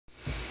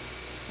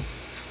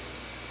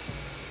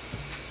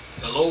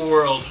Hello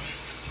world,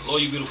 hello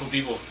you beautiful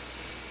people.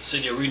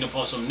 Sitting here reading up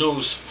on some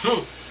news.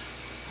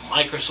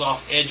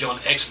 Microsoft Edge on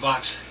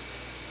Xbox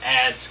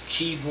adds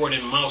keyboard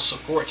and mouse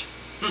support.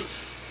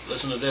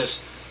 Listen to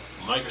this.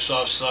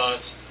 Microsoft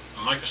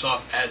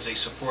adds a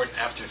support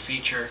after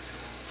feature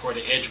for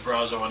the Edge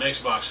browser on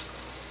Xbox,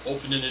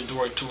 opening the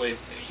door to a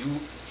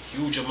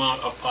huge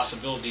amount of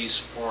possibilities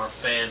for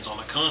fans on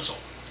the console.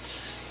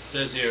 It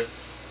says here,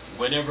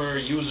 whenever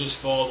users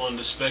fall on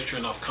the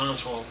spectrum of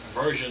console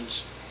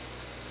versus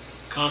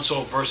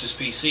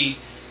PC,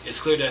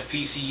 it's clear that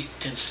PC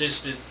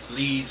consistent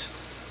leads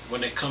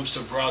when it comes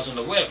to browsing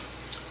the web.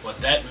 But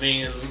that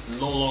may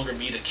no longer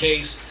be the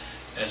case,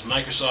 as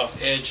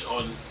Microsoft Edge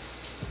on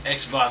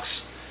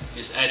Xbox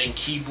is adding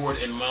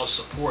keyboard and mouse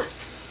support.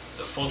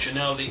 The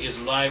functionality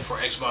is live for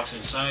Xbox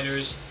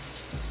insiders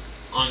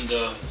on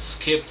the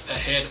skip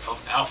ahead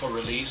of alpha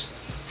release.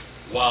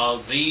 While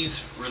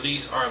these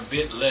releases are a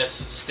bit less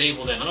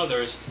stable than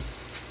others,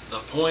 the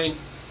point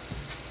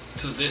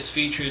to this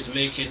feature is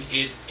making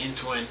it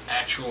into an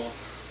actual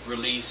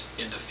release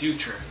in the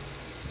future.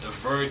 The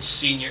Verge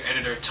senior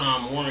editor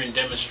Tom Warren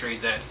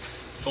demonstrated that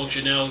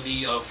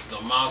functionality of the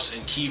mouse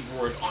and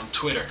keyboard on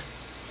Twitter.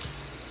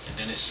 And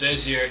then it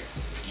says here,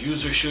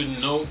 users should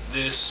note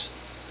this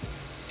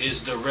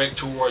is direct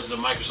towards the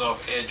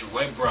Microsoft Edge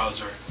web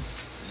browser,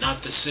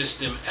 not the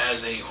system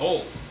as a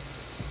whole.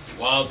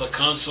 While the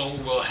console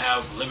will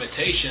have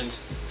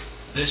limitations,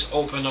 this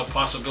opens up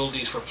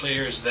possibilities for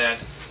players that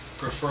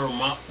prefer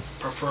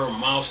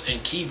mouse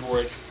and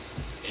keyboard.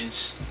 In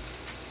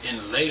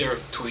later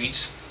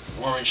tweets,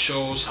 Warren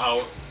shows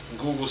how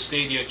Google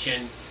Stadia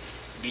can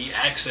be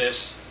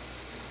accessed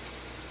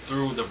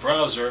through the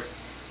browser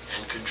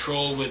and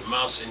controlled with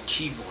mouse and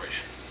keyboard.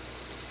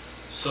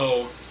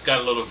 So,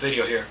 got a little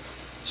video here.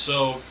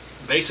 So,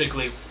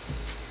 basically,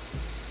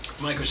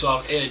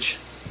 Microsoft Edge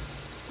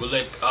will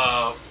let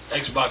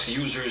Xbox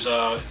users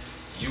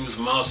use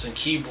mouse and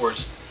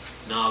keyboards.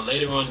 Now,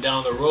 later on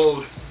down the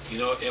road, you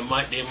know, they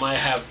might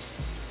have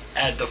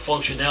add the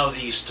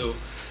functionalities to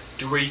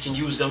where you can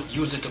use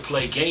it to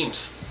play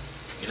games.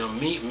 You know,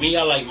 me,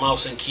 I like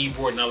mouse and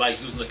keyboard, and I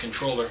like using the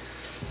controller.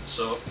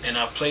 So, and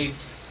I've played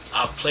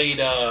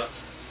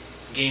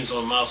games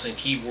on mouse and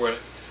keyboard.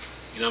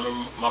 You know, I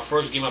remember my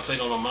first game I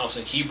played on a mouse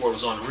and keyboard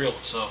was Unreal.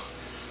 So,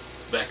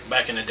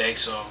 back in the day.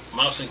 So,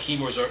 mouse and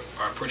keyboards are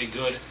pretty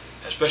good,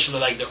 especially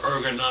like the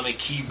ergonomic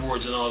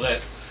keyboards and all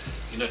that.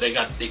 You know,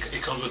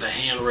 it comes with a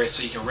hand rest,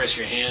 so you can rest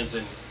your hands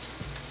and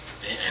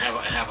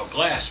have a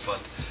blast.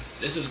 But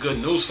this is good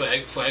news for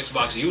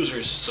Xbox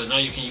users. So now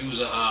you can use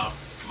a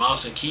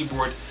mouse and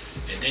keyboard,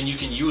 and then you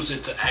can use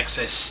it to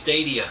access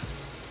Stadia.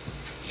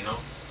 You know,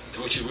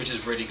 which is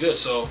pretty good.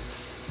 So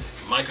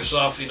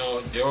Microsoft, you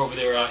know, they're over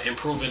there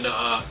improving the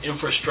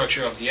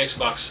infrastructure of the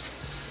Xbox.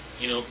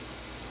 You know,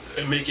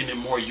 and making it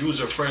more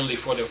user friendly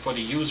for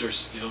the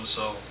users. You know,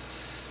 so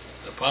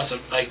the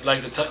like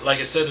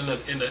it said in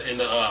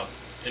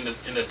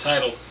the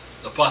title,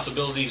 the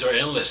possibilities are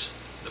endless.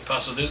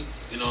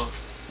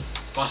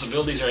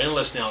 Possibilities are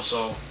endless now.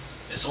 So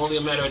it's only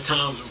a matter of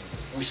time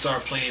we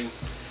start playing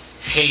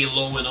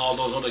Halo and all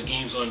those other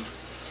games on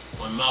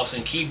mouse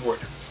and keyboard.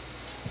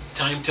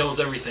 Time tells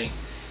everything.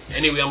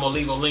 Anyway, I'm gonna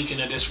leave a link in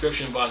the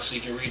description box so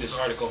you can read this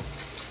article.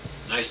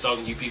 Nice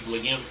talking to you people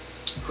again.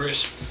 Chris,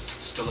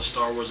 still a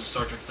Star Wars and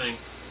Star Trek thing,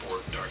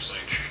 or Dark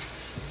Side.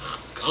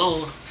 I'm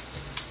gone.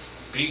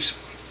 Peace.